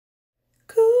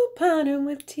Couponing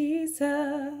with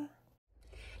Tisa.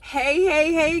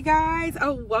 Hey guys,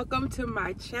 welcome to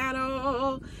my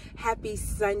channel. Happy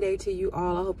Sunday to you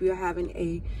all. I hope you're having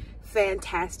a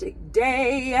fantastic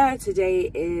day. Today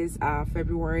is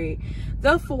February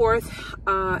the 4th,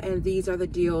 and these are the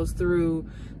deals through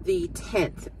the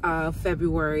 10th of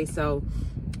February. So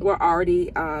we're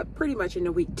already pretty much in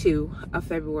the week 2 of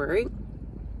February.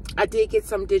 I did get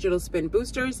some digital spend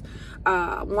boosters.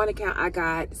 One account I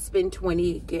got spend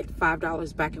 20, get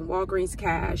 $5 back in Walgreens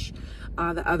cash.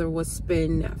 The other was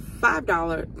spend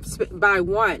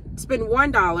 $5, spend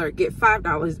 $1, get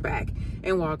 $5 back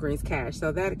in Walgreens cash.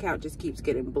 So that account just keeps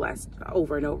getting blessed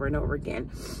over and over and over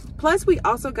again. Plus, we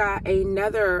also got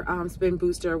another spend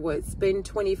booster with spend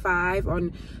 25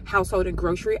 on household and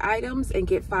grocery items and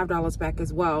get $5 back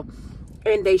as well.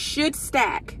 And they should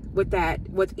stack with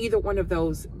either one of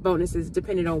those bonuses,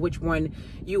 depending on which one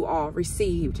you all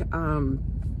received. So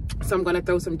I'm going to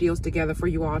throw some deals together for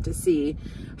you all to see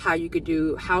how you could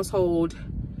do household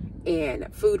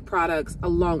and food products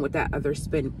along with that other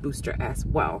spend booster as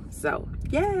well. So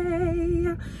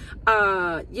yay.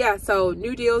 Yeah, so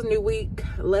new deals, new week.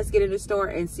 Let's get in the store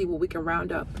and see what we can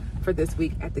round up for this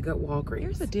week at the good Walgreens.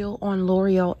 Here's a deal on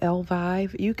L'Oreal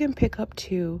Elvive. You can pick up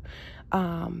two.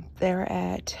 They're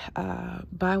at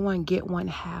buy one get one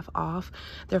half off.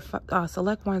 Their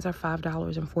select ones are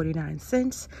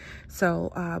 $5.49.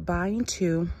 So buying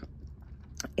two.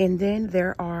 And then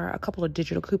there are a couple of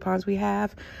digital coupons we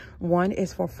have. One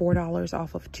is for $4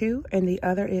 off of two, and the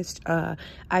other is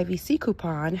IVC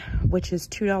coupon, which is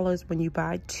 $2 when you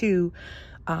buy two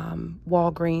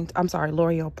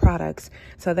L'Oreal products.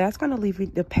 So that's going to leave you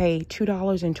to pay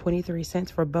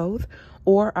 $2.23 for both,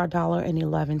 or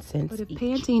 $1.11 but if each.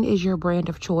 Pantene is your brand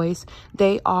of choice,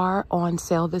 they are on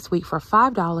sale this week for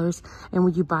 $5, and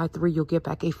when you buy 3 you'll get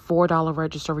back a $4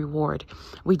 register reward.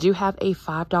 We do have a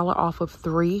 $5 off of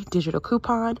 3 digital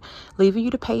coupon, leaving you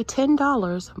to pay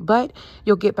 $10, but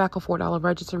you'll get back a $4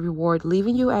 register reward,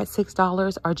 leaving you at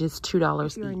 $6 or just $2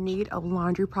 each. If you're in need of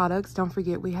laundry products, don't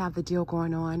forget we have the deal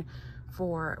going on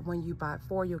for when you buy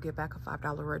 4 you'll get back a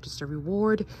 $5 register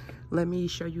reward. Let me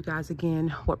show you guys again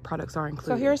what products are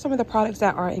included. So here are some of the products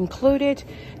that are included.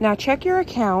 Now check your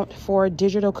account for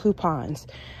digital coupons.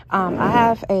 I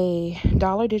have a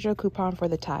 $1 digital coupon for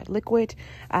the Tide liquid.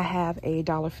 I have a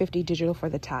 $1.50 digital for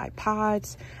the Tide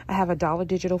pods. I have a $1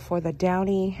 digital for the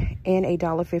Downy, and a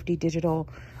 $1.50 digital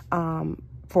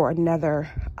for another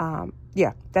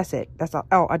yeah, that's it. That's all.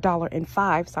 Oh,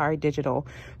 $1.05, sorry, digital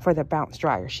for the Bounce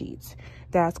dryer sheets.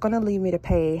 That's going to leave me to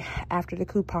pay after the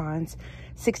coupons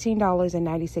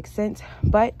 $16.96,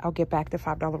 but I'll get back the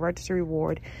 $5 register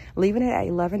reward, leaving it at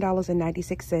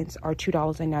 $11.96 or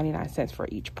 $2.99 for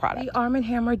each product. The Arm &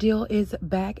 Hammer deal is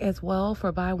back as well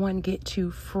for buy one get two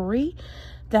free.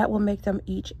 That will make them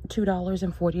each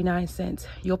 $2.49.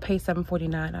 You'll pay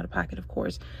 $7.49 out of pocket, of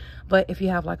course. But if you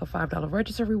have like a $5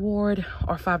 register reward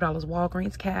or $5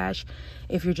 Walgreens cash,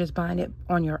 if you're just buying it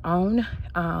on your own,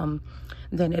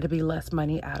 then it'll be less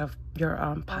money out of your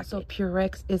pocket. So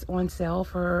Purex is on sale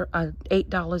for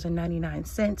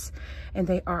 $8.99, and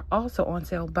they are also on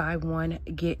sale buy one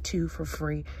get two for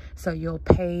free. So you'll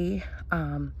pay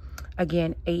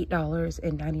again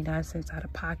 $8.99 out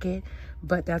of pocket,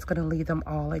 but that's going to leave them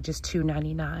all at just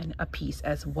 $2.99 a piece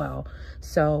as well.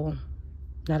 So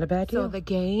not a bad deal. So the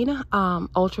Gain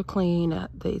Ultra Clean,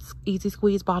 the Easy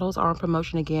Squeeze bottles are on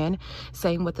promotion again.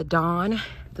 Same with the Dawn,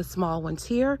 the small ones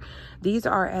here. These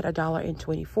are at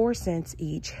 $1.24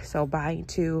 each. So buying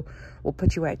 2 will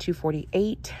put you at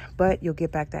 $2.48, but you'll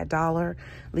get back that $1,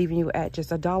 leaving you at just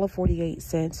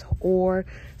 $1.48 or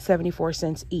 74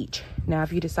 cents each. Now,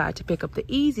 if you decide to pick up the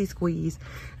Easy Squeeze,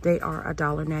 they are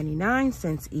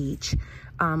 $1.99 each,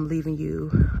 leaving you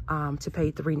to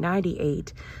pay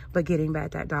 $3.98, but getting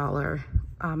back that $1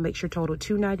 makes your total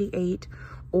 $2.98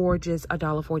 or just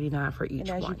 $1.49 for each one.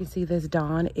 And as you can see, this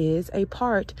Dawn is a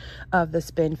part of the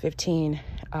Spend 15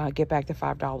 get back the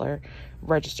 $5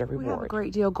 register reward. We have a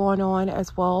great deal going on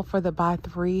as well for the buy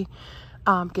 3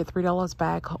 get $3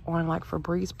 back on like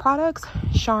Febreze products.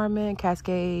 Charmin,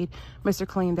 Cascade, Mr.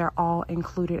 Clean, they're all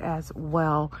included as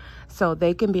well. So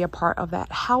they can be a part of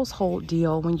that household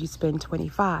deal when you spend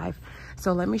 $25.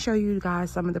 So let me show you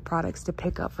guys some of the products to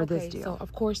pick up for this deal. So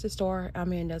of course the store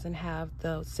I'm in doesn't have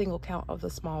the single count of the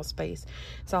small space.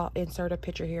 So I'll insert a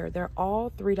picture here. They're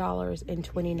all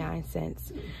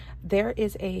 $3.29. There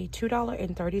is a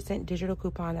 $2.30 digital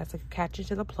coupon that's attached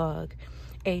to the plug,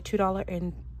 a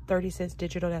 $2.30 $2.30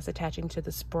 digital that's attaching to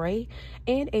the spray,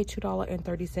 and a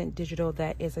 $2.30 digital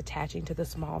that is attaching to the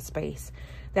small space.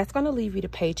 That's going to leave you to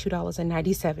pay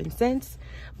 $2.97,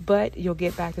 but you'll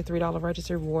get back the $3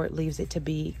 register reward, leaves it to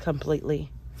be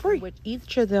completely free. With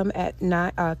each of them at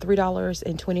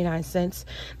 $3.29,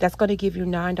 that's going to give you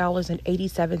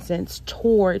 $9.87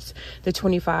 towards the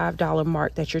 $25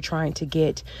 mark that you're trying to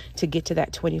get to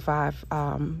that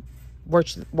 $25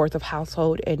 worth of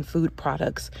household and food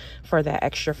products for that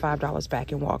extra $5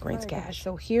 back in Walgreens cash.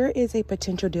 So here is a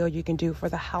potential deal you can do for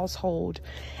the household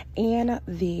and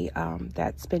the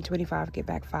that spend 25 get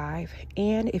back 5,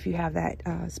 and if you have that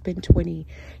spend 20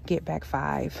 get back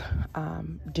 5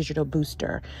 digital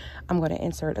booster. I'm going to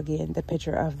insert again the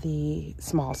picture of the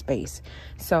small space.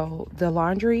 So the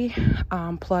laundry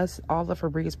plus all the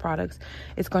Febreze products,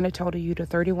 it's going to total you to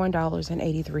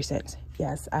 $31.83.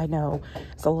 Yes, I know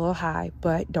it's a little high,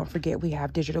 but don't forget we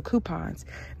have digital coupons.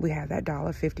 We have that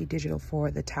 $1.50 digital for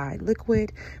the Tide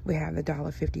liquid. We have the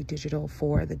 $1.50 digital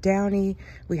for the Downy.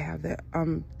 We have the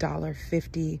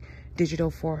 $1.50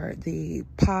 digital for the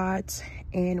pods,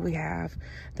 and we have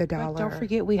the $1. Don't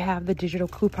forget we have the digital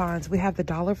coupons. We have the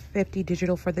 $1.50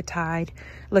 digital for the Tide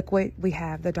liquid. We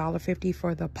have the $1.50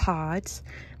 for the pods.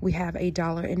 We have a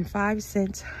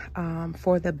 $1.05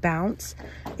 for the Bounce,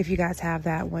 if you guys have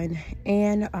that one.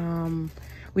 And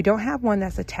we don't have one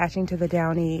that's attaching to the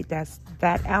Downy, that's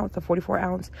that ounce, the 44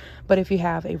 ounce. But if you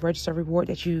have a register reward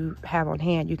that you have on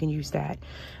hand, you can use that.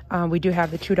 We do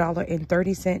have the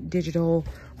 $2.30 digital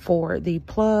for the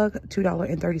plug,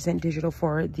 $2.30 digital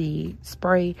for the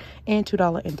spray, and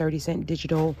 $2.30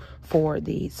 digital for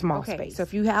the small space. So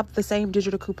if you have the same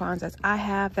digital coupons as I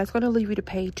have, that's going to leave you to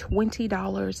pay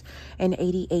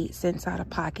 $20.88 out of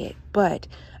pocket. But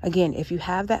again, if you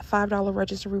have that $5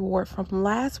 register reward from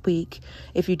last week,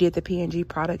 if you did the P&G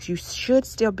products, you should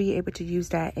still be able to use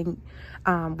that and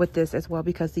with this as well,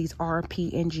 because these are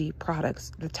P&G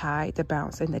products, the Tide, the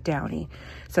Bounce, and the Downy.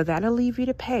 So that'll leave you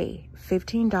to pay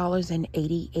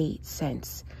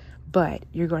 $15.88. But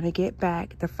you're going to get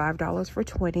back the $5 for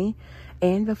 20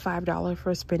 and the $5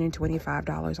 for spending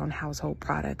 $25 on household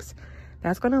products.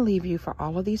 That's going to leave you for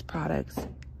all of these products.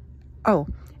 Oh,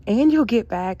 and you'll get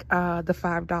back the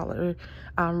 $5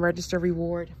 register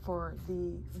reward for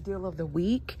the deal of the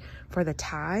week for the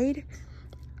Tide.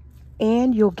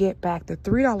 And you'll get back the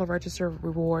 $3 register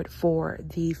reward for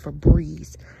the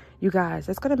Febreze. You guys,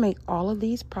 that's going to make all of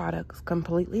these products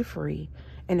completely free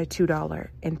and a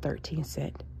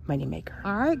 $2.13 moneymaker.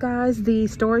 All right, guys, the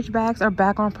storage bags are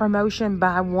back on promotion.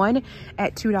 Buy one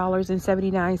at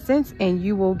 $2.79, and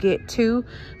you will get 2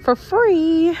 for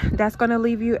free. That's going to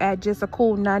leave you at just a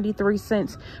cool 93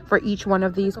 cents for each one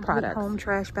of these products. Home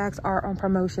trash bags are on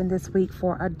promotion this week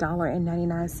for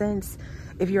 $1.99.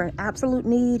 If you're in absolute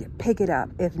need, pick it up.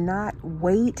 If not,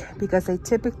 wait, because they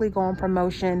typically go on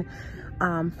promotion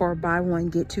for buy one,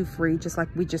 get 2 free, just like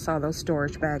we just saw those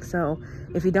storage bags. So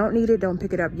if you don't need it, don't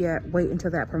pick it up yet. Wait until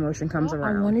that promotion comes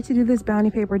around. I wanted to do this bounty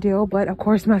paper deal, but of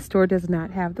course my store does not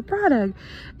have the product.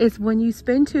 It's when you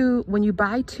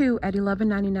buy 2 at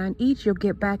 $11.99 each, you'll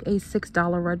get back a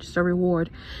 $6 register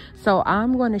reward. So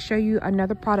I'm going to show you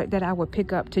another product that I would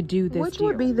pick up to do this, which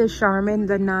would be the Charmin,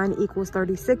 the 9 equals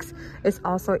 36. It's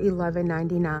also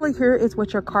 $11.99. Here is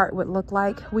what your cart would look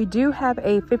like. We do have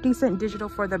a 50-cent digital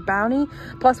for the bounty,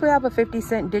 plus we have a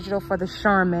 50-cent digital for the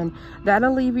Charmin.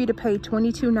 That'll leave you to pay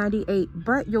 $22.98,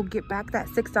 but you'll get back that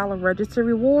 $6 register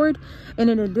reward. And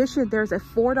in addition, there's a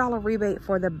 $4 rebate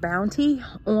for the bounty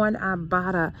on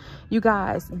Ibotta. You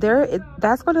guys,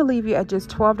 that's going to leave you at just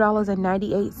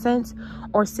 $12.98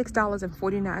 or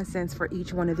 $6.49 for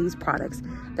each one of these products.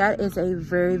 That is a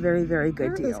very, very, very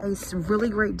good deal. There is a really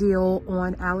great deal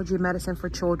on allergy medicine for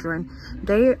children.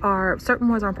 Certain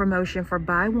ones on promotion for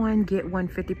buy one, get one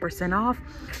 50% off.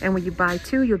 And when you buy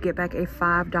 2, you'll get back a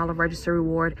 $5 register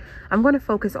reward. I'm going to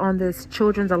focus on this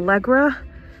Children's Allegra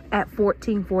at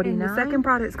 $14.49. And the second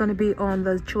product is going to be on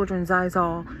the Children's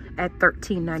Zysol at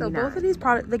 $13.99. So both of these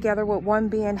products together, with one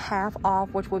being half off,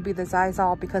 which would be the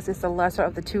Zysol because it's the lesser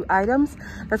of the 2 items,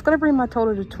 that's going to bring my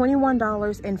total to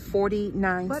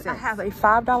 $21.49. But I have a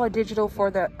 $5 digital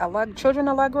for the Children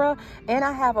Allegra, and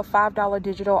I have a $5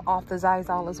 digital off the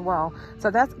Zysol as well.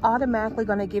 So that's automatically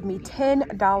going to give me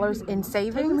 $10 in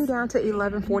savings, taking me down to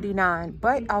 $11.49.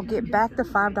 But I'll get back the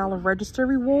 $5 register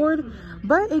reward.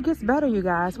 But it gets better, you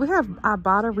guys. we have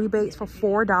Ibotta rebates for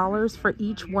 $4 for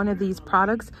each one of these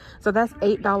products. So that's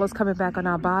 $8 coming back on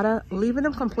Ibotta, leaving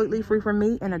them completely free from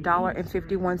me, and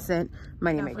 $1.51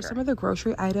 moneymaker. For some of the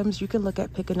grocery items, you can look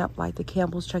at picking up like the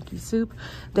Campbell's Chunky Soup.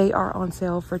 They are on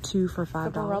sale for 2 for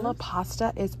 $5. The Barilla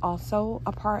pasta is also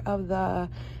a part of the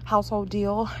household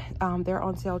deal. They're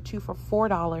on sale 2 for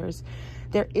 $4.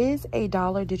 There is a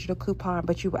 $1 digital coupon,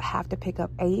 but you would have to pick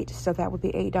up 8. So that would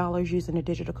be $8 using a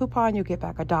digital coupon. You'll get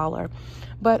back $1.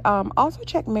 But also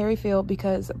check Merrifield,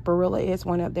 because Barilla is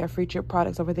one of their featured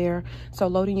products over there. So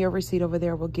loading your receipt over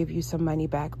there will give you some money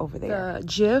back over there. The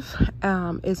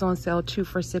Jif is on sale 2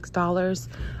 for $6,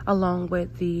 along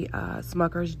with the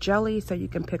Smucker's jelly. So you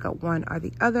can pick up one or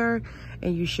the other,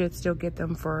 and you should still get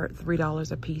them for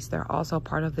 $3 a piece. They're also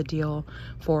part of the deal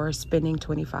for spending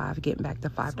 $25, getting back to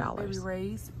 $5.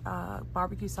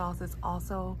 Barbecue sauce is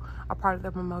also a part of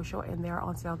the promotion, and they're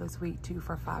on sale this week too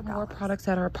for $5. More products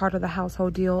that are a part of the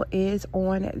household deal is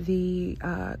on the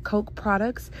Coke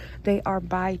products. They are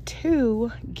buy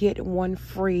 2 get 1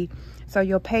 free. So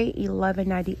you'll pay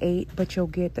 $11.98, but you'll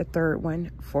get the third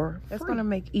one for free. That's going to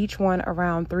make each one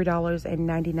around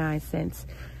 $3.99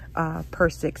 per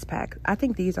 6-pack. I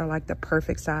think these are like the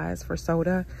perfect size for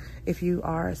soda if you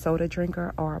are a soda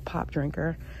drinker or a pop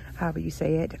drinker, however you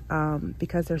say it,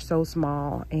 because they're so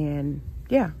small. And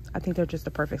yeah, I think they're just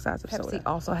the perfect size of soda. Pepsi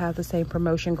also have the same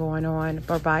promotion going on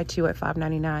for buy 2 at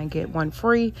 $5.99 get 1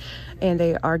 free, and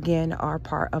they are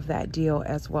part of that deal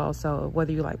as well. So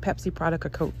whether you like Pepsi product or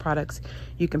Coke products,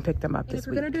 you can pick them up this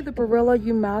week. If you're gonna do the Barilla,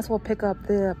 you might as well pick up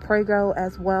the Prego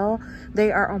as well.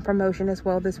 They are on promotion as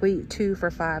well this week, 2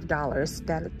 for $5.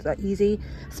 That's an easy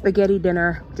spaghetti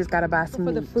dinner. Just gotta buy some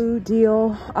meat. For the food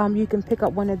deal, you can pick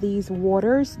up one of these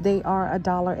waters. They are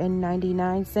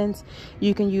 $1.99.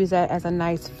 You can use that as a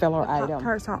nice filler item.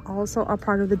 Pop-Tarts are also a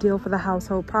part of the deal for the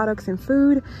household products and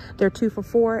food. They're 2 for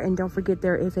 $4, and don't forget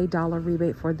there is a $1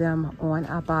 rebate for them on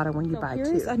Ibotta when you buy 2.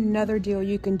 Here's another deal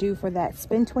you can do for that.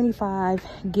 Spend $25,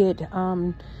 get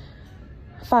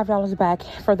 $5 back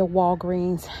for the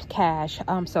Walgreens cash.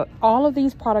 So all of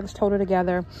these products total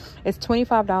together is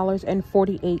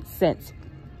 $25.48.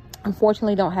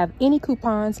 Unfortunately, don't have any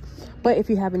coupons, but if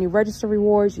you have any register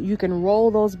rewards, you can roll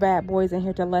those bad boys in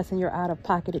here to lessen your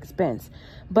out-of-pocket expense.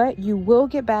 But you will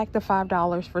get back the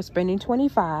 $5 for spending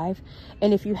 $25.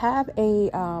 And if you have a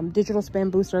digital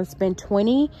spend booster, spend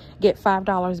 $20, get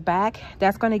 $5 back.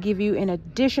 That's going to give you an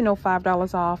additional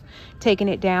 $5 off, taking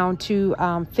it down to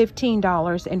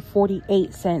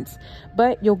 $15.48.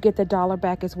 But you'll get the $1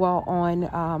 back as well on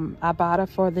Ibotta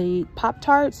for the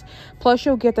Pop-Tarts. Plus,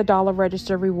 you'll get the $1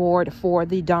 register reward for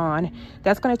the Dawn.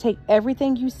 That's going to take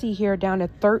everything you see here down to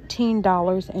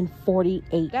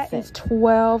 $13.48. That is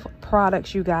 12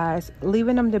 products, you guys,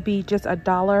 leaving them to be just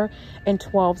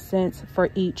 $1.12 for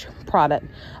each product.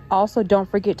 Also, don't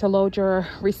forget to load your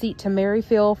receipt to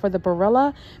Merrifield for the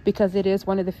Barilla, because it is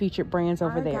one of the featured brands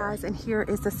over there. Guys, and here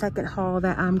is the second haul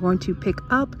that I'm going to pick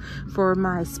up for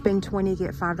my spend 20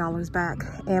 get $5 back,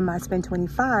 and my spend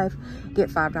 25 get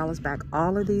 $5 back.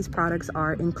 All of these products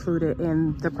are included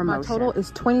in the promotion. My total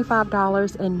is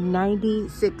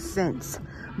 $25.96.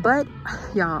 But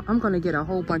y'all, I'm gonna get a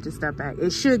whole bunch of stuff back.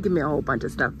 It should give me a whole bunch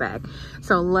of stuff back.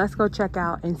 So let's go check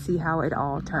out and see how it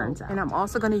all turns out. And I'm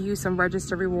also gonna use some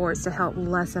register rewards to help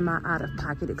lessen my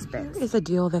out-of-pocket expense. It's a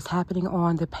deal that's happening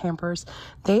on the Pampers.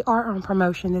 They are on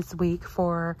promotion this week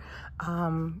for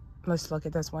let's look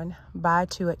at this one. Buy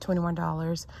 2 at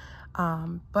 $21.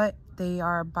 But they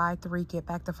are buy 3 get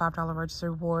back the $5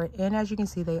 register reward, and as you can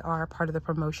see, they are part of the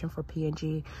promotion for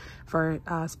P&G for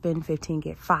spend 15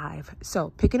 get 5.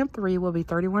 So picking up 3 will be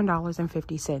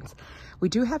 $31.50. We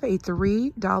do have a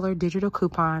 $3 digital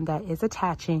coupon that is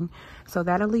attaching, so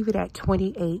that'll leave it at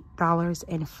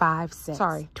 $28.05.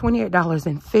 Sorry,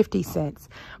 $28.50.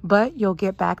 But you'll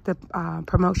get back the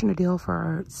promotional deal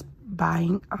for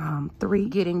buying 3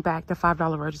 getting back the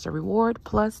 $5 register reward,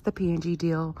 plus the P&G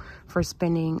deal for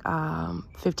spending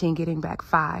 15 getting back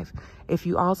 5. If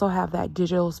you also have that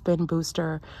digital spend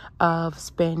booster of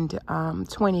spend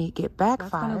 20 get back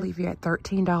 5, that's gonna leave you at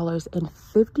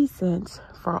 $13.50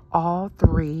 for all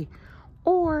 3,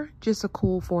 or just a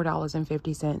cool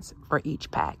 $4.50 for each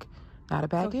pack. Not a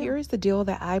bad deal. Here is the deal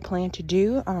that I plan to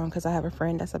do, because I have a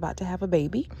friend that's about to have a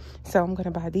baby. So I'm going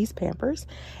to buy these Pampers,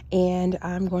 and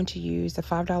I'm going to use the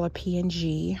 $5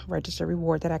 P&G register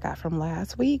reward that I got from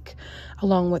last week,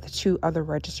 along with 2 other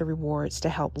register rewards to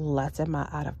help lessen my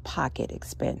out-of-pocket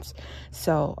expense.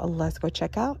 So let's go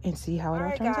check out and see how it all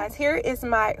turns out. Guys, here is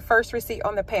my first receipt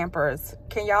on the Pampers.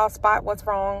 Can y'all spot what's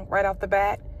wrong right off the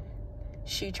bat?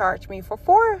 She charged me for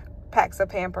 4 packs of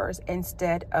Pampers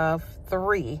instead of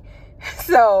 3.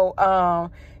 So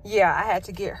yeah, I had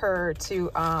to get her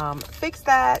to fix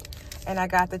that, and I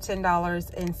got the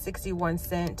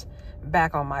 $10.61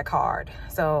 back on my card.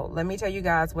 So let me tell you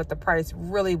guys what the price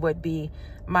really would be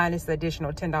minus the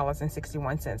additional $10.61 I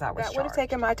was charged. That would have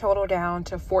taken my total down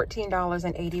to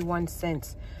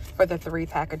 $14.81 for the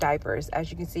 3-pack of diapers.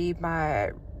 As you can see, my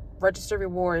registered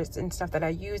rewards and stuff that I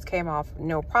used came off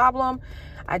no problem.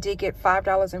 I did get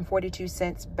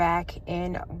 $5.42 back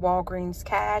in Walgreens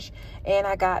cash, and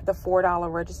I got the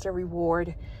 $4 registered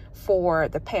reward for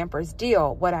the Pampers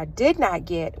deal. What I did not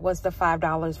get was the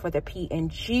 $5 for the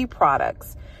P&G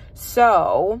products.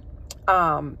 So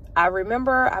I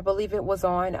remember, I believe it was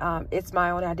on It's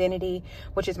My Own Identity,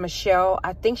 which is Michelle.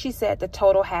 I think she said the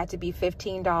total had to be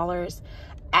 $15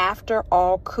 after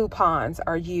all coupons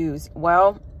are used.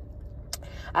 Well,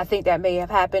 I think that may have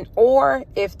happened, or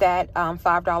if that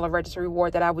 $5 register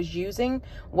reward that I was using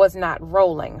was not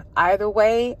rolling. Either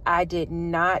way, I did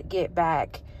not get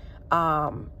back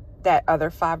that other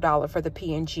 $5 for the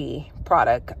P&G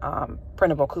product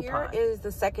printable coupon. Here is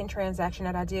the second transaction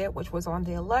that I did, which was on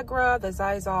the Allegra, the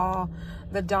Zysol,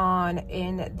 the Dawn,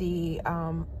 and the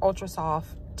Ultra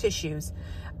Soft tissues.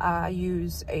 I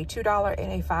used a $2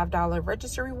 and a $5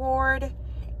 register reward,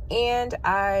 and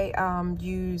I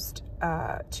used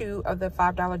 2 of the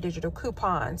 $5 digital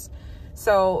coupons.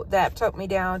 So that took me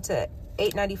down to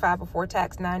 $8.95 before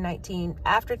tax, $9.19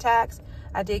 after tax.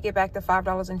 I did get back the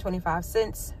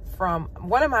 $5.25 from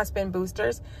one of my spin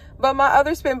boosters, but my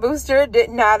other spin booster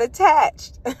did not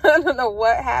attach. I don't know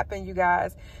what happened, you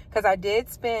guys, because I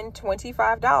did spend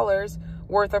 $25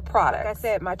 worth of product. Like I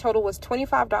said, my total was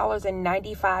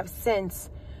 $25.95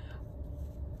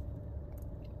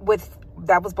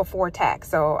 that was before tax.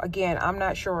 So again, I'm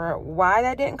not sure why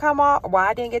that didn't come off, why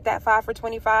I didn't get that 5 for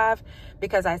 25,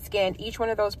 because I scanned each one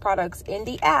of those products in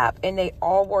the app and they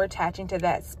all were attaching to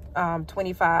that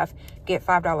 25, get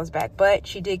 $5 back. But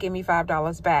she did give me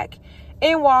 $5 back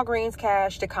in Walgreens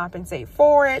cash to compensate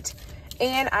for it.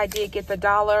 And I did get the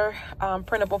 $1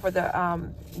 printable for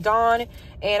the Dawn,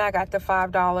 and I got the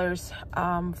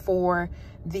 $5 for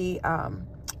the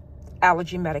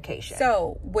allergy medication.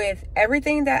 So with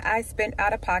everything that I spent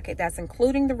out of pocket, that's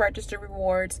including the registered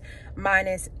rewards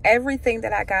minus everything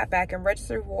that I got back in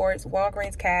registered rewards,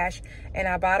 Walgreens cash, and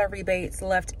Ibotta rebates,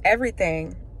 left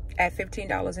everything at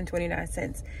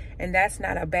 $15.29. And that's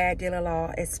not a bad deal at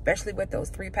all, especially with those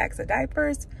 3 packs of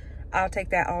diapers. I'll take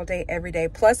that all day, every day.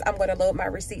 Plus, I'm going to load my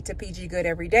receipt to PG Good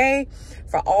every day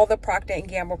for all the Procter &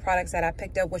 Gamble products that I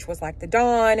picked up, which was like the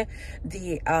Dawn,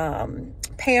 the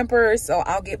Pampers. So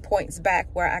I'll get points back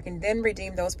where I can then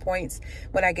redeem those points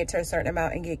when I get to a certain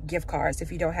amount and get gift cards. If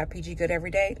you don't have PG Good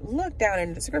every day, look down in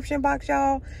the description box,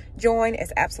 y'all. Join.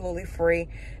 It's absolutely free.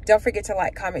 Don't forget to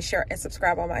like, comment, share, and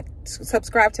subscribe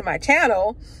to my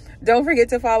channel. Don't forget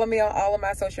to follow me on all of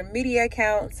my social media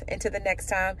accounts. Until the next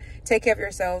time, take care of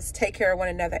yourselves, take care of one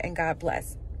another, and God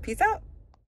bless. Peace out.